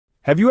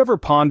Have you ever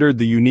pondered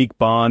the unique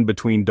bond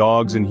between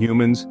dogs and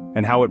humans,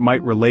 and how it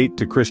might relate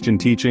to Christian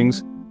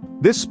teachings?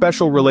 This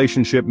special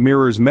relationship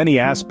mirrors many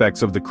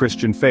aspects of the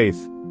Christian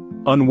faith.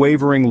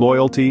 Unwavering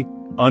loyalty,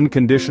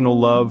 unconditional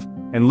love,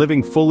 and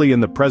living fully in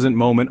the present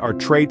moment are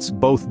traits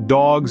both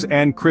dogs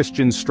and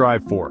Christians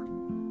strive for.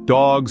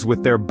 Dogs,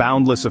 with their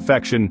boundless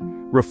affection,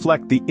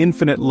 reflect the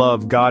infinite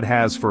love God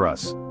has for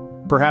us.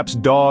 Perhaps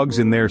dogs,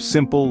 in their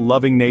simple,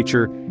 loving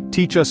nature,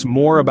 teach us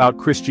more about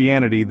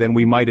Christianity than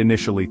we might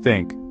initially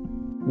think.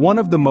 One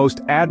of the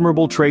most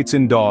admirable traits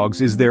in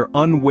dogs is their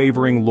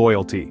unwavering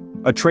loyalty,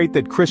 a trait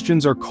that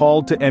Christians are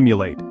called to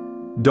emulate.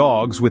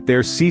 Dogs, with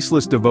their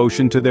ceaseless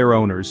devotion to their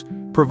owners,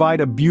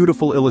 provide a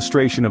beautiful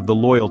illustration of the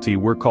loyalty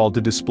we're called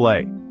to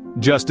display.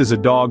 Just as a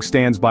dog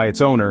stands by its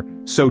owner,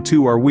 so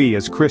too are we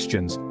as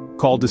Christians,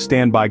 called to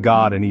stand by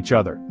God and each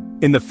other.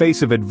 In the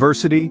face of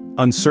adversity,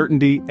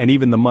 uncertainty, and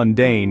even the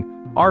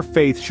mundane, our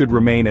faith should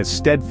remain as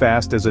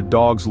steadfast as a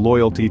dog's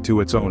loyalty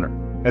to its owner.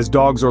 As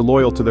dogs are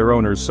loyal to their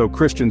owners, so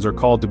Christians are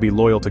called to be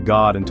loyal to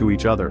God and to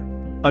each other.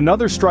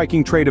 Another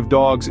striking trait of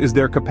dogs is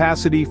their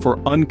capacity for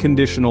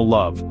unconditional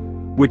love,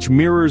 which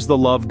mirrors the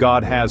love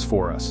God has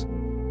for us.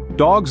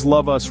 Dogs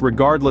love us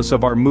regardless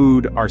of our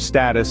mood, our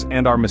status,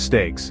 and our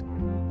mistakes.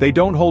 They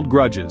don't hold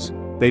grudges,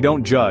 they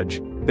don't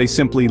judge, they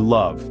simply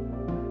love.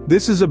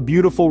 This is a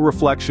beautiful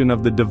reflection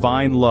of the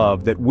divine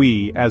love that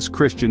we, as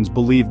Christians,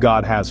 believe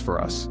God has for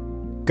us.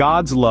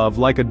 God's love,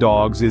 like a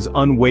dog's, is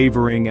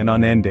unwavering and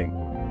unending.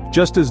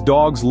 Just as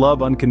dogs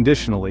love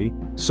unconditionally,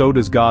 so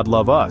does God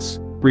love us,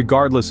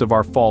 regardless of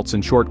our faults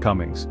and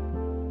shortcomings.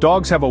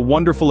 Dogs have a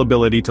wonderful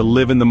ability to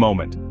live in the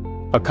moment,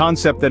 a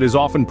concept that is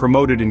often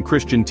promoted in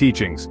Christian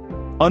teachings.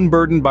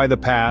 Unburdened by the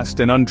past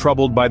and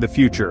untroubled by the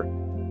future,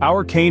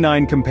 our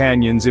canine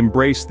companions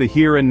embrace the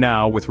here and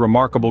now with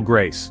remarkable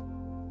grace.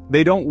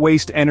 They don't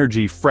waste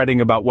energy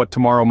fretting about what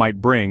tomorrow might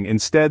bring,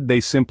 instead they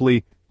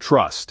simply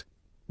trust.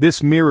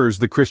 This mirrors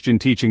the Christian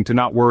teaching to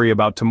not worry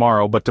about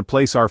tomorrow but to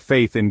place our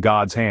faith in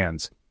God's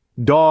hands.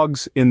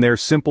 Dogs, in their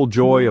simple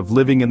joy of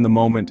living in the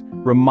moment,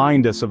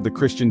 remind us of the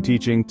Christian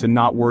teaching to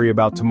not worry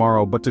about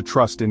tomorrow but to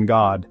trust in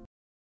God.